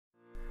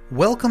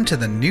Welcome to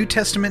the New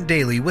Testament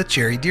Daily with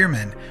Jerry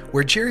Dearman,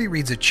 where Jerry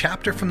reads a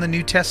chapter from the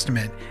New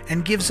Testament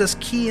and gives us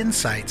key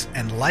insights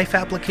and life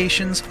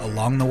applications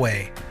along the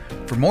way.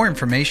 For more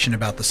information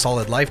about the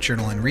Solid Life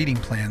Journal and reading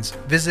plans,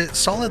 visit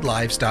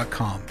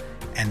solidlives.com.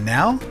 And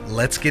now,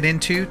 let's get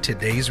into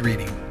today's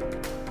reading.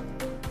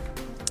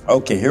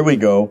 Okay, here we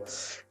go.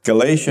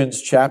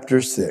 Galatians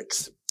chapter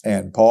 6.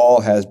 And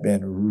Paul has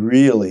been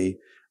really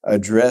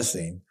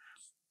addressing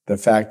the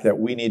fact that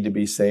we need to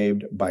be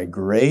saved by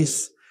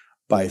grace,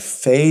 by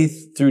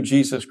faith through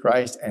Jesus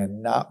Christ,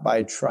 and not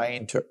by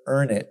trying to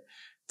earn it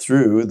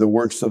through the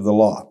works of the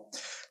law.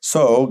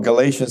 So,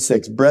 Galatians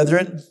 6,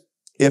 brethren,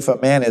 if a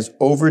man is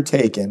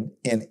overtaken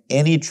in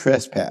any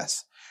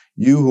trespass,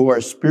 you who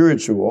are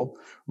spiritual,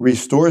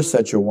 restore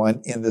such a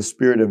one in the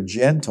spirit of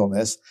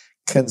gentleness,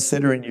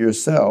 considering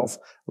yourself,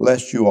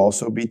 lest you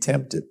also be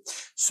tempted.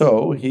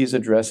 So he's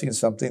addressing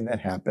something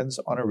that happens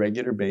on a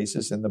regular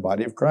basis in the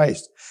body of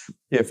Christ.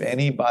 If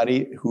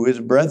anybody who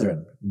is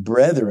brethren,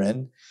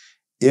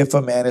 if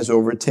a man is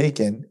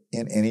overtaken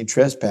in any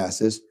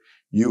trespasses,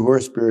 you who are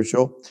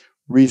spiritual,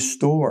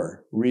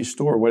 restore.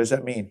 What does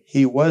that mean?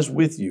 He was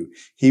with you.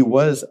 He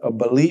was a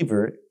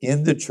believer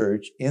in the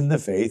church, in the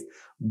faith,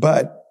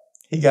 but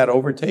he got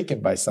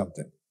overtaken by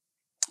something.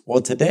 Well,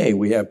 today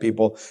we have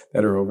people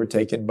that are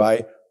overtaken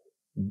by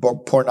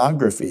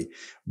pornography,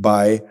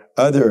 by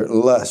other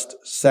lust,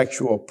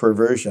 sexual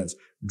perversions,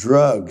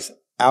 drugs,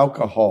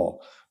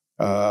 alcohol,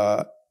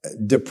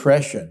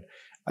 depression.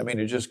 I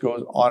mean, it just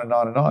goes on and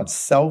on and on.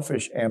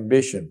 Selfish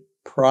ambition,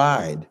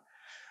 pride.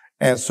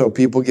 And so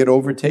people get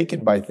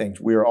overtaken by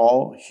things. We are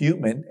all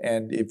human.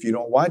 And if you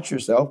don't watch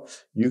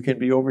yourself, you can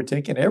be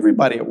overtaken.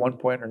 Everybody at one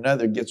point or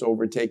another gets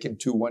overtaken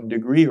to one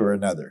degree or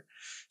another.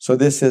 So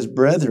this says,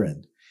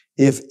 brethren,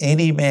 if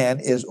any man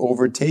is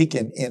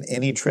overtaken in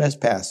any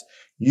trespass,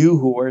 you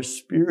who are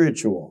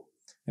spiritual.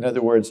 In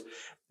other words,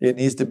 it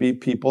needs to be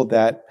people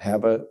that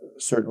have a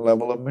certain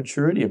level of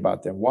maturity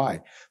about them.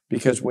 Why?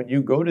 Because when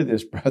you go to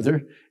this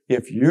brother,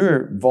 if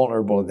you're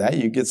vulnerable to that,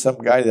 you get some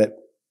guy that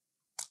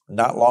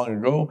not long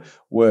ago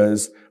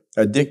was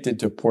addicted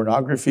to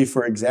pornography,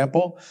 for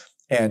example,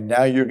 and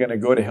now you're going to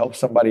go to help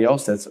somebody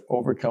else that's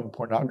overcome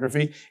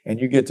pornography,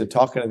 and you get to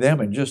talking to them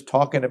and just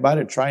talking about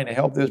it, trying to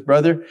help this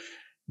brother,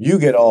 you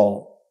get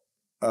all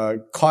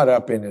caught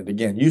up in it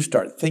again. You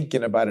start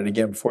thinking about it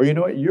again. Before you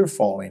know it, you're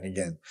falling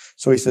again.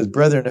 So he says,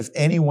 brethren, if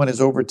anyone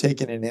is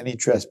overtaken in any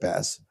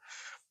trespass,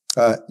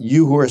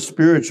 you who are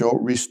spiritual,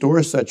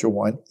 restore such a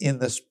one in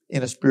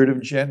a spirit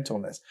of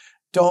gentleness.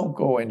 Don't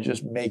go and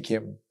just make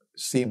him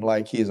seem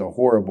like he's a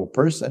horrible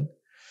person.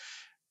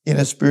 In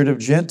a spirit of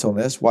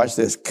gentleness, watch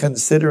this,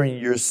 considering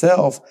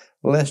yourself,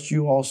 lest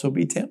you also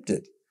be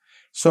tempted.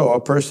 So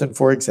a person,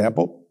 for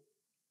example,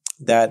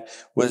 that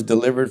was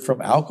delivered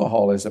from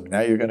alcoholism. Now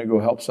you're going to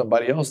go help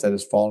somebody else that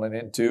has fallen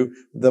into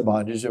the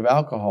bondage of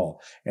alcohol.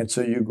 And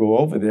so you go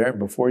over there, and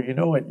before you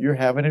know it, you're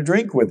having a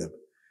drink with them.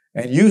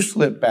 And you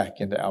slip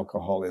back into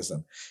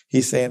alcoholism.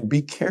 He's saying,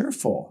 be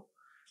careful.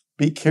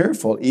 Be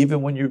careful.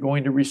 Even when you're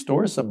going to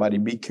restore somebody,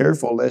 be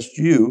careful lest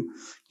you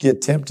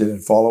get tempted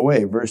and fall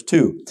away. Verse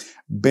 2,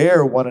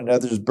 bear one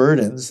another's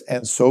burdens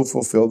and so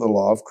fulfill the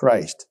law of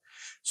Christ.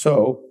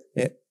 So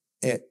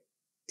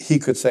he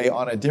could say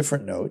on a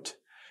different note,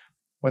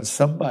 when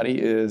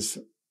somebody is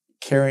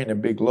carrying a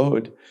big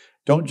load,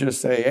 don't just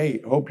say,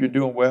 hey, hope you're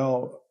doing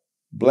well,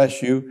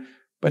 bless you,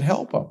 but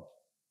help them.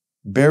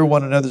 Bear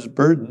one another's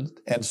burdens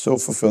and so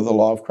fulfill the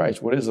law of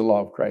Christ. What is the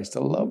law of Christ?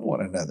 To love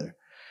one another.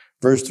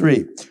 Verse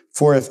 3,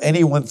 for if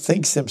anyone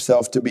thinks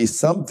himself to be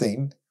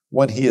something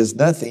when he is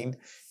nothing,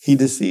 he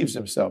deceives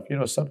himself. You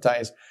know,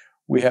 sometimes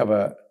we have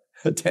a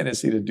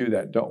tendency to do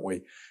that, don't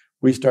we?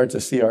 We start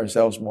to see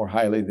ourselves more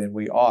highly than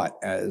we ought,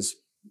 as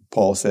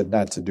Paul said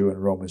not to do in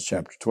Romans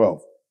chapter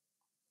 12.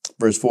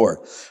 Verse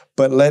 4,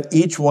 but let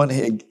each one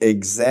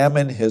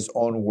examine his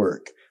own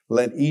work.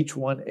 Let each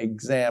one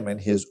examine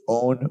his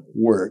own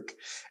work,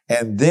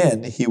 and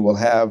then he will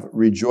have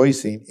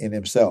rejoicing in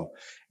himself.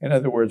 In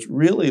other words,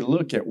 really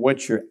look at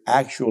what you're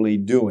actually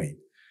doing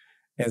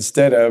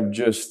instead of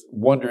just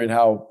wondering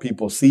how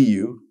people see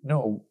you.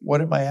 No,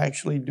 what am I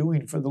actually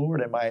doing for the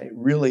Lord? Am I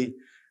really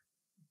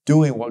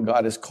doing what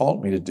God has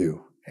called me to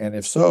do? And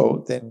if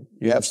so, then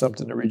you have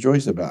something to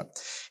rejoice about.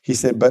 He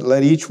said, but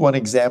let each one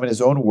examine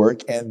his own work,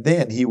 and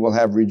then he will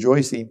have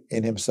rejoicing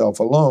in himself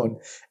alone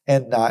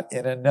and not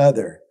in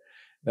another.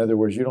 In other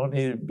words, you don't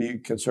need to be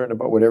concerned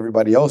about what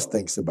everybody else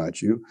thinks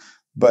about you,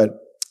 but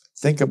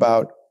think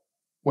about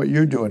what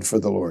you're doing for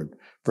the Lord.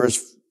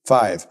 Verse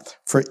 5,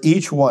 for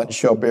each one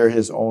shall bear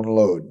his own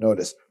load.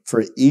 Notice,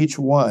 for each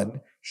one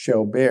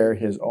shall bear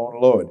his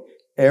own load.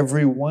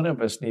 Every one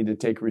of us need to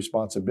take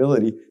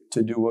responsibility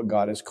to do what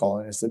God is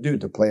calling us to do,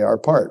 to play our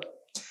part.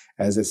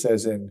 As it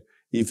says in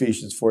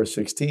Ephesians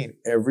 4:16,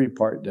 every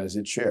part does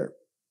its share.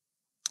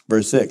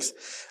 Verse 6,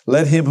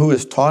 let him who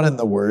is taught in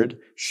the word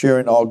share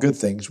in all good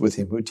things with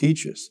him who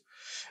teaches.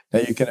 Now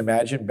you can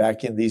imagine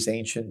back in these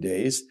ancient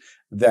days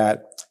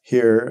that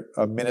here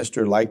a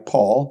minister like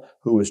Paul,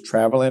 who was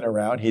traveling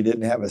around, he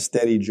didn't have a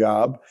steady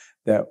job.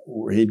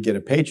 where he'd get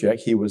a paycheck.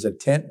 He was a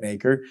tent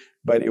maker,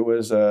 but it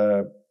was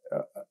a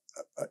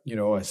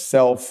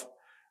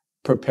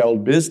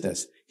self-propelled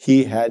business.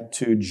 He had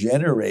to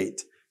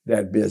generate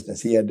that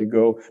business. He had to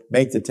go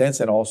make the tents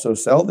and also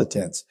sell the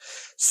tents.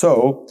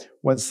 So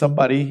when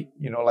somebody,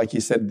 like he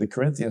said to the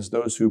Corinthians,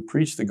 those who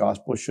preach the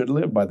gospel should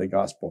live by the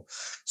gospel.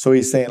 So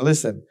he's saying,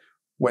 listen,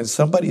 when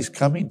somebody's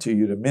coming to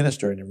you to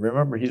minister, and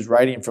remember, he's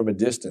writing from a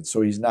distance,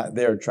 so he's not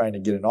there trying to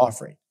get an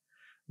offering,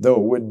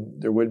 though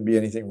there wouldn't be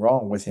anything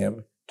wrong with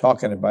him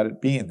talking about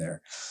it being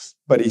there.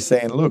 But he's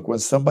saying, look, when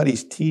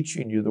somebody's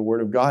teaching you the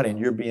word of God and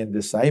you're being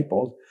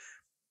discipled,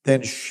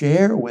 then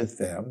share with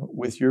them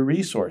with your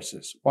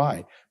resources.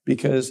 Why?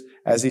 Because,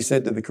 as he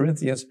said to the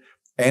Corinthians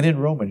and in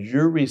Romans,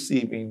 you're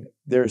receiving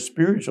their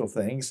spiritual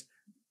things,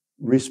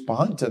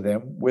 respond to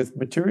them with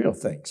material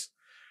things.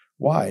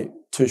 Why?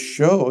 To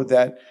show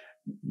that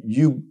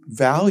you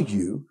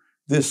value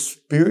this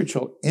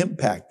spiritual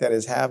impact that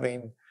is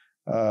having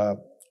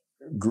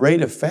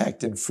great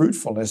effect and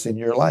fruitfulness in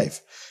your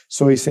life.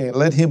 So he's saying,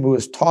 let him who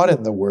is taught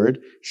in the word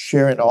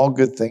share in all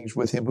good things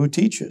with him who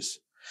teaches.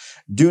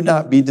 Do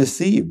not be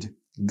deceived.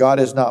 God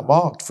is not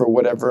mocked, for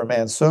whatever a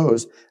man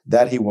sows,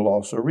 that he will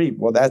also reap.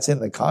 Well, that's in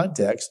the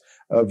context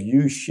of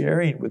you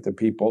sharing with the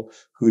people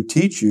who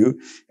teach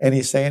you. And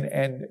he's saying,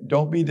 and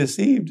don't be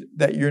deceived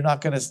that you're not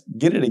going to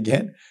get it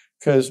again,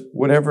 because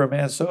whatever a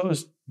man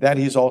sows, that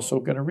he's also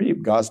going to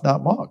reap. God's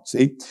not mocked.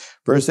 See,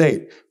 verse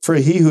 8, for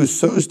he who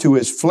sows to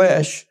his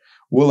flesh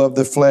will of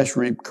the flesh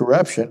reap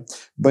corruption,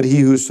 but he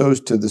who sows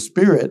to the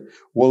Spirit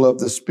will of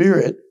the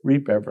Spirit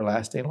reap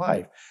everlasting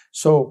life.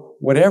 So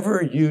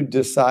whatever you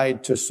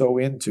decide to sow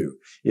into,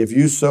 if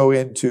you sow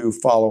into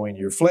following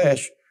your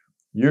flesh,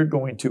 you're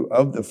going to,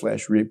 of the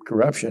flesh, reap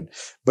corruption.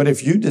 But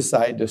if you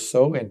decide to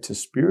sow into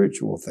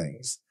spiritual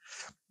things,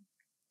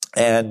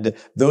 and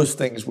those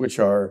things which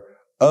are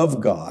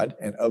of God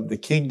and of the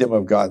kingdom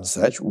of God and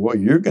such, well,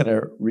 you're going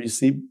to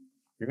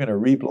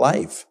reap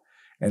life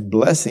and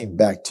blessing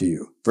back to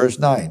you. Verse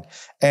 9,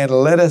 and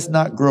let us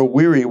not grow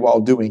weary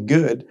while doing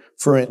good,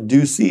 for in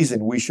due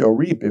season we shall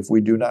reap if we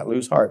do not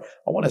lose heart.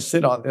 I want to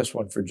sit on this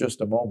one for just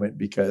a moment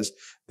because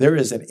there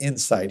is an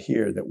insight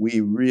here that we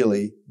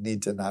really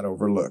need to not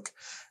overlook.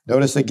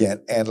 Notice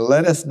again, and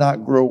let us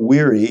not grow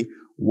weary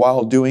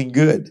while doing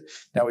good.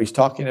 Now he's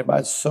talking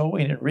about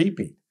sowing and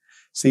reaping.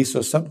 See,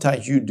 so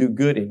sometimes you do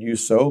good and you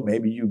sow,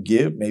 maybe you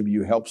give, maybe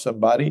you help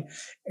somebody,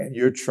 and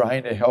you're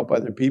trying to help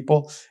other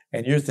people,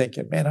 and you're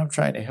thinking, man, I'm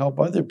trying to help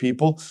other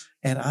people,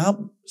 and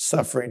I'm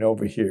suffering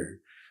over here,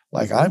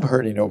 like I'm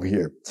hurting over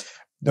here.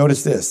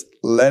 Notice this,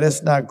 let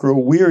us not grow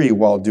weary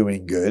while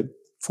doing good,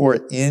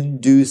 for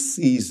in due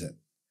season.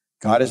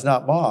 God is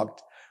not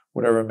mocked.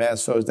 Whatever a man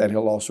sows, that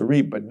he'll also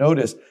reap. But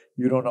notice,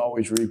 you don't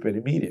always reap it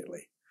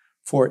immediately.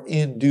 For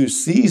in due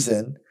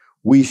season,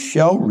 we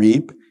shall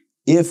reap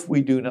if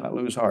we do not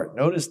lose heart.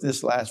 Notice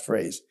this last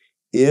phrase,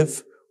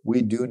 if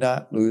we do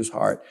not lose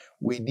heart.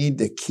 We need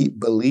to keep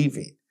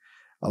believing.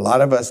 A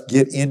lot of us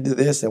get into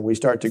this and we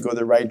start to go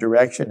the right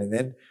direction, and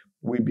then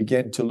we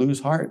begin to lose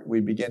heart. We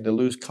begin to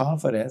lose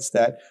confidence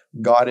that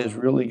God is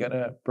really going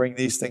to bring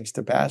these things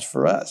to pass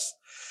for us.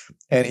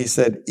 And he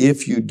said,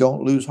 if you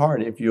don't lose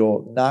heart, if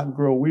you'll not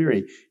grow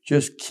weary,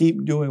 just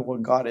keep doing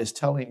what God is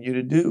telling you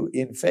to do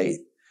in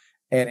faith.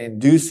 And in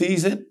due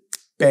season,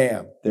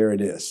 bam, there it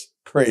is.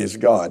 Praise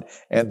God.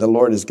 And the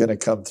Lord is going to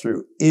come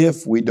through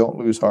if we don't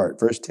lose heart.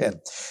 Verse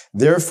 10,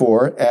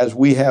 therefore, as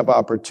we have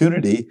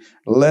opportunity,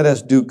 let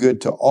us do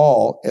good to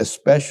all,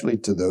 especially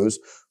to those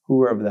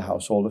who are of the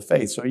household of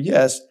faith. So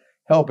yes,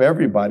 help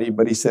everybody,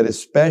 but he said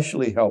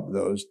especially help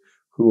those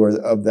who are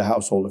of the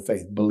household of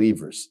faith,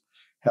 believers.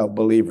 Help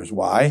believers.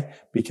 Why?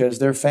 Because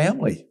they're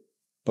family.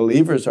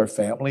 Believers are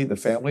family, the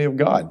family of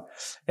God.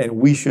 And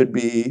we should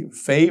be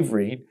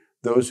favoring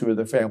those who are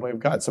the family of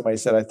God. Somebody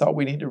said, I thought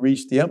we need to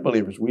reach the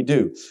unbelievers. We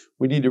do.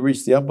 We need to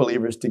reach the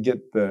unbelievers to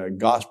get the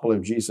gospel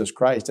of Jesus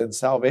Christ and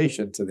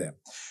salvation to them.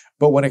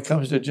 But when it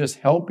comes to just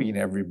helping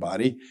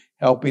everybody,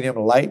 helping them,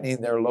 lightening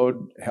their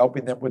load,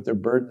 helping them with their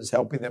burdens,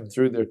 helping them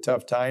through their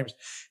tough times,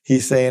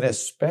 he's saying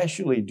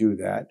especially do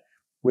that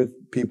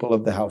with people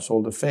of the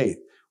household of faith.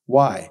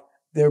 Why?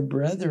 They're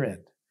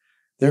brethren.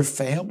 They're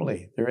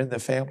family. They're in the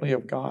family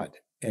of God.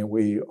 And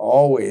we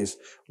always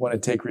want to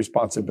take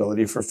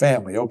responsibility for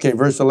family. Okay,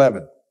 verse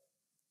 11.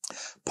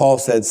 Paul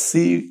said,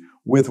 see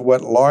with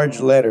what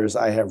large letters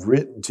I have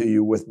written to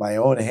you with my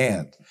own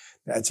hand.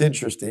 That's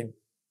interesting.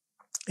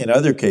 In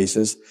other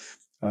cases,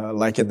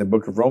 like in the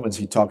book of Romans,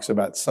 he talks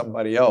about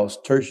somebody else,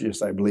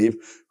 Tertius, I believe,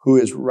 who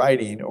is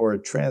writing or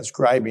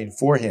transcribing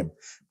for him.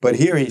 But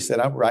here he said,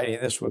 I'm writing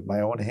this with my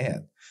own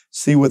hand.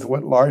 See with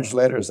what large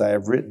letters I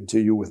have written to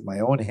you with my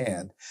own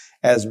hand,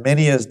 as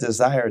many as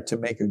desire to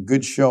make a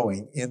good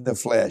showing in the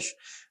flesh,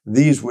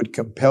 these would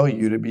compel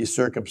you to be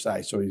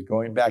circumcised. So he's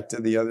going back to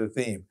the other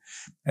theme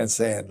and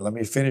saying, let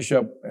me finish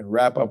up and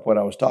wrap up what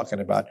I was talking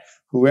about.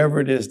 Whoever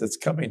it is that's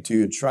coming to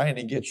you, trying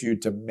to get you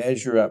to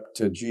measure up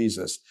to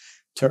Jesus,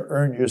 to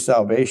earn your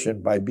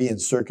salvation by being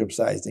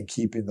circumcised and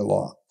keeping the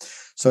law.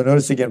 So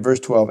notice again, verse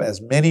 12, as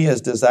many as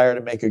desire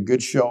to make a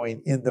good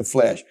showing in the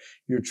flesh.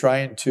 You're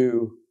trying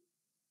to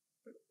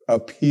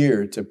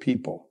appear to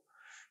people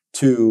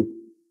to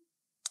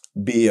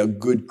be a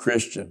good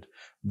Christian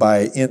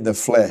by in the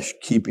flesh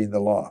keeping the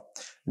law.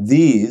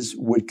 These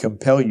would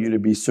compel you to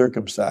be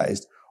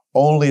circumcised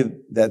only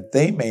that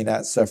they may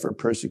not suffer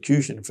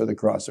persecution for the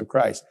cross of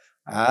Christ.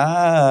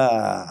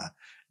 Now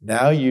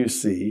you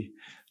see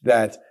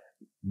that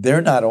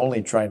they're not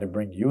only trying to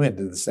bring you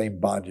into the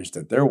same bondage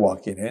that they're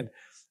walking in,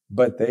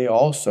 but they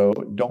also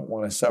don't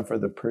want to suffer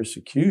the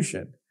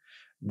persecution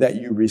that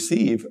you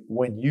receive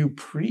when you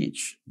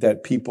preach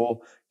that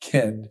people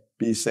can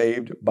be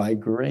saved by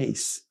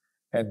grace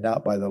and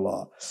not by the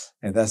law.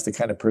 And that's the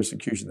kind of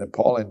persecution that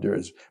Paul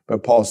endures.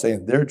 But Paul's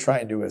saying they're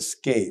trying to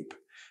escape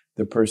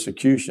the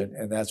persecution,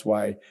 and that's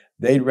why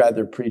they'd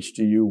rather preach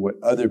to you what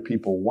other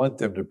people want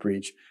them to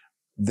preach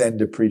than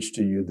to preach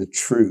to you the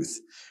truth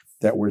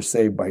that we're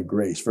saved by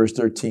grace. Verse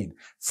 13,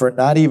 for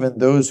not even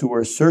those who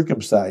are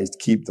circumcised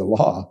keep the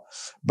law,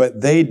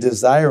 but they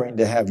desiring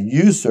to have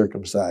you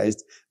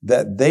circumcised,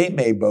 that they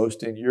may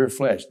boast in your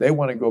flesh. They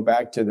want to go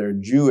back to their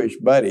Jewish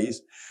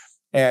buddies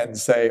and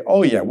say,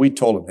 oh yeah, we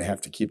told them they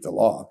have to keep the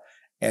law.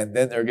 And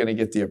then they're going to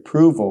get the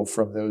approval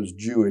from those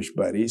Jewish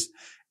buddies.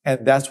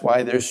 And that's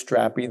why they're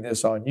strapping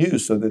this on you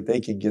so that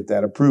they can get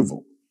that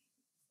approval.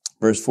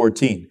 Verse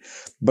 14,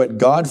 but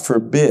God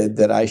forbid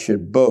that I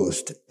should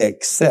boast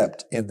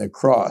except in the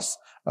cross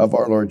of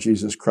our Lord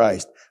Jesus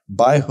Christ,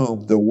 by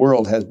whom the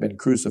world has been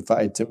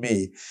crucified to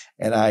me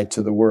and I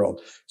to the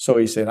world. So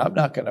he said, I'm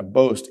not going to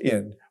boast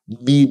in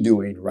me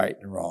doing right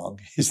and wrong.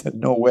 He said,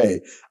 no way.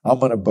 I'm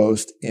going to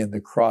boast in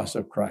the cross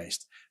of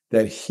Christ,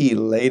 that he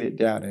laid it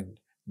down and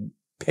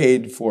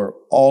paid for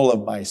all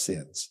of my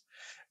sins.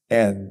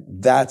 And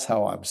that's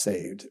how I'm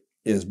saved,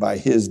 is by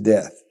his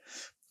death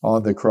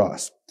on the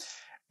cross.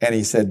 And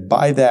he said,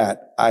 by that,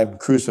 I'm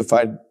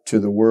crucified to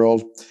the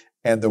world,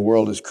 and the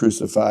world is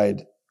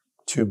crucified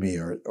to me,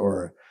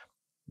 or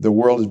the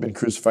world has been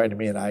crucified to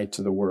me and I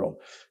to the world.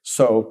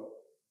 So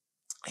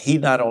he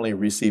not only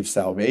received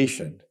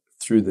salvation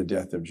through the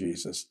death of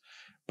Jesus,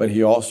 but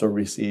he also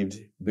received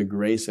the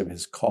grace of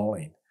his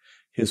calling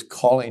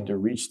to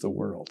reach the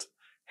world.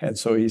 And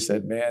so he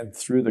said, man,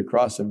 through the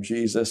cross of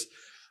Jesus,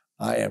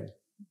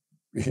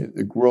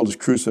 the world is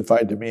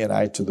crucified to me and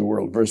I to the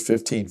world. Verse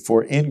 15,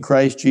 for in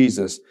Christ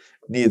Jesus,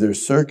 neither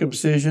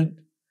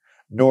circumcision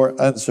nor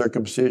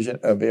uncircumcision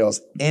avails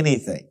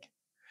anything,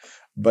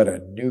 but a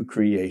new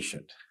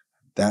creation.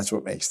 That's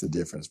what makes the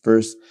difference.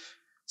 Verse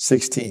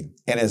 16,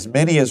 and as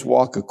many as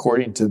walk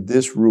according to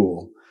this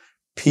rule,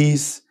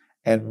 peace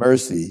and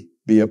mercy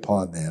be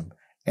upon them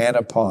and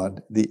upon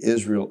the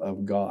Israel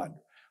of God.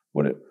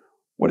 What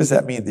does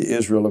that mean, the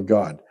Israel of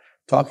God?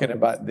 Talking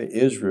about the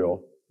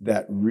Israel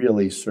that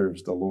really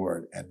serves the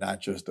Lord, and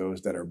not just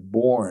those that are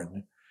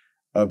born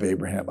of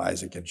Abraham,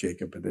 Isaac, and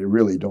Jacob, but they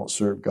really don't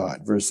serve God.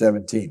 Verse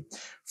 17,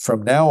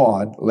 from now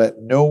on, let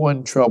no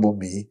one trouble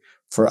me,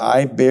 for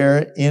I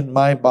bear in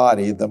my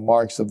body the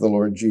marks of the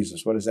Lord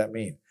Jesus. What does that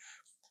mean?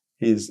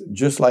 He's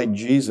just like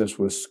Jesus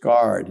was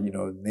scarred,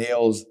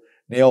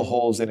 nail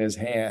holes in his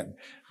hand,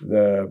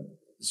 the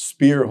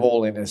spear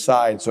hole in his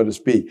side, so to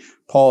speak.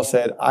 Paul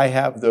said, I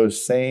have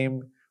those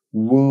same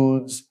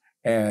wounds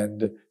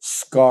and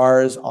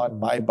scars on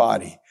my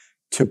body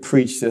to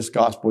preach this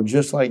gospel.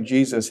 Just like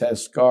Jesus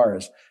has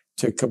scars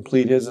to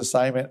complete his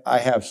assignment, I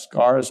have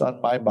scars on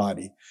my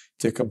body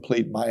to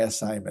complete my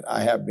assignment.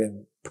 I have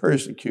been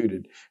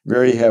persecuted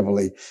very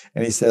heavily.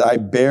 And he said, I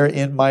bear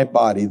in my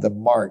body the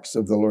marks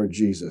of the Lord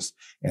Jesus.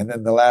 And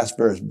then the last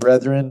verse,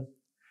 brethren,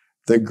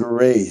 the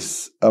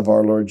grace of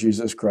our Lord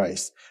Jesus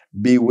Christ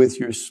be with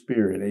your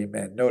spirit.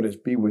 Amen. Notice,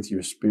 be with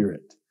your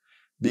spirit.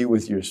 Be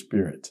with your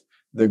spirit.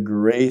 The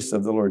grace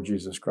of the Lord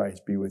Jesus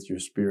Christ be with your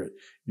spirit.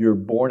 Your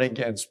born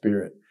again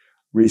spirit.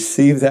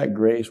 Receive that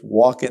grace.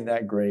 Walk in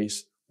that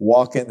grace.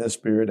 Walk in the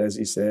spirit, as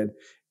he said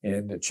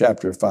in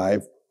chapter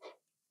 5.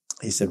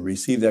 He said,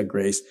 receive that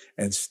grace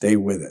and stay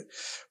with it.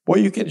 Boy,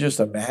 you can just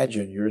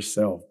imagine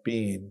yourself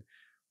being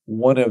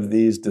one of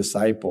these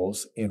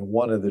disciples in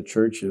one of the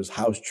churches,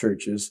 house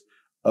churches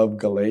of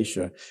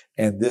Galatia.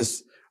 And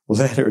this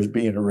letter is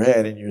being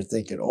read and you're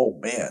thinking, oh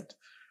man,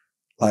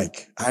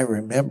 like I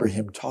remember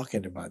him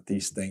talking about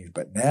these things,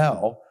 but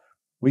now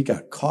we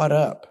got caught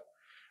up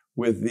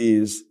with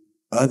these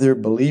other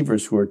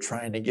believers who are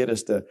trying to get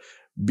us to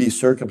be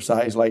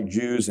circumcised like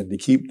Jews and to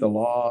keep the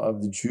law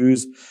of the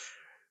Jews.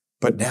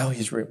 But now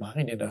he's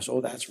reminding us, oh,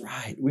 that's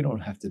right. We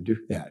don't have to do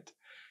that.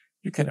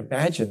 You can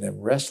imagine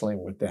them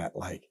wrestling with that.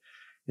 Like,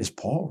 is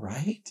Paul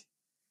right?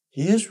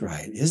 He is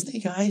right. Isn't he,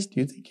 guys?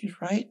 Do you think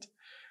he's right?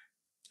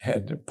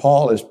 And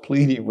Paul is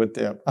pleading with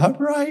them. I'm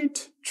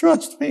right.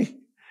 Trust me.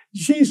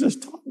 Jesus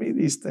taught me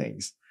these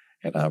things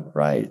and I'm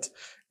right.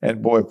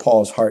 And boy,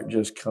 Paul's heart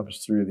just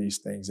comes through these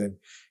things. And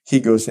he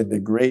goes into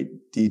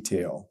great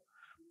detail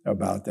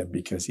about them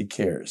because he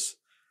cares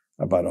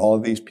about all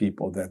of these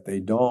people, that they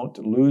don't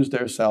lose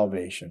their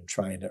salvation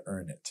trying to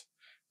earn it,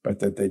 but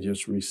that they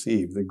just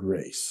receive the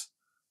grace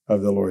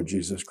of the Lord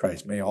Jesus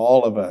Christ. May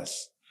all of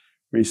us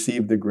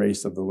receive the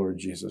grace of the Lord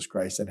Jesus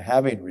Christ. And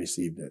having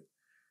received it,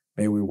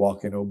 may we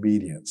walk in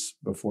obedience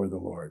before the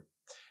Lord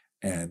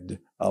and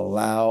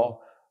allow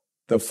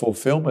the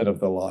fulfillment of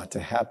the law to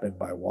happen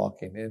by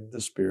walking in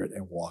the Spirit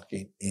and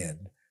walking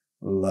in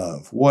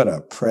love. What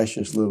a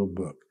precious little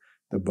book,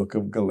 the book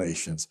of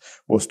Galatians.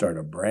 We'll start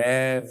a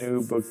brand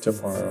new book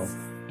tomorrow.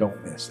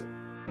 Don't miss it.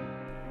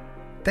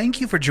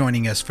 Thank you for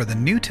joining us for the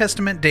New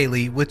Testament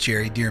Daily with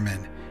Jerry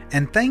Dearman.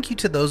 And thank you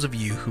to those of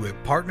you who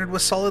have partnered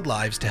with Solid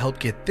Lives to help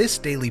get this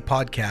daily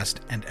podcast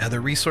and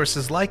other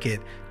resources like it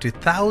to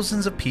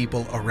thousands of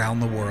people around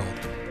the world.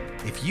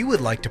 If you would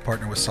like to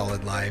partner with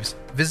Solid Lives,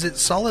 visit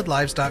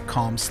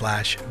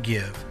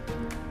solidlives.com/give.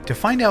 To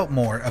find out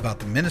more about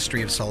the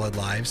ministry of Solid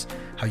Lives,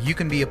 how you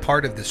can be a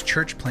part of this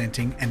church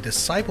planting and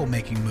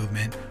disciple-making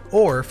movement,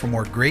 or for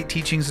more great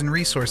teachings and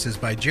resources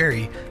by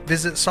Jerry,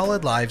 visit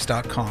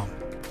solidlives.com.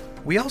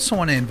 We also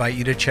want to invite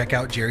you to check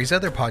out Jerry's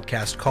other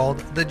podcast called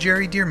The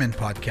Jerry Dearman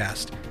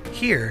Podcast.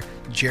 Here,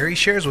 Jerry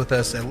shares with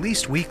us at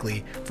least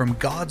weekly from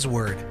God's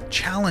Word,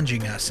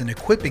 challenging us and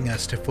equipping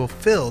us to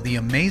fulfill the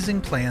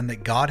amazing plan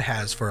that God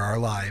has for our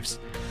lives.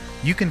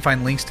 You can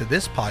find links to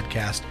this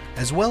podcast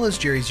as well as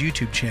Jerry's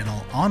YouTube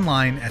channel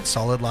online at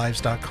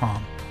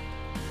solidlives.com.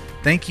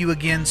 Thank you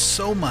again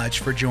so much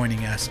for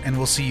joining us, and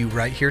we'll see you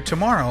right here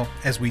tomorrow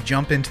as we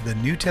jump into the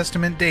New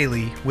Testament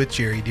Daily with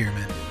Jerry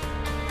Dearman.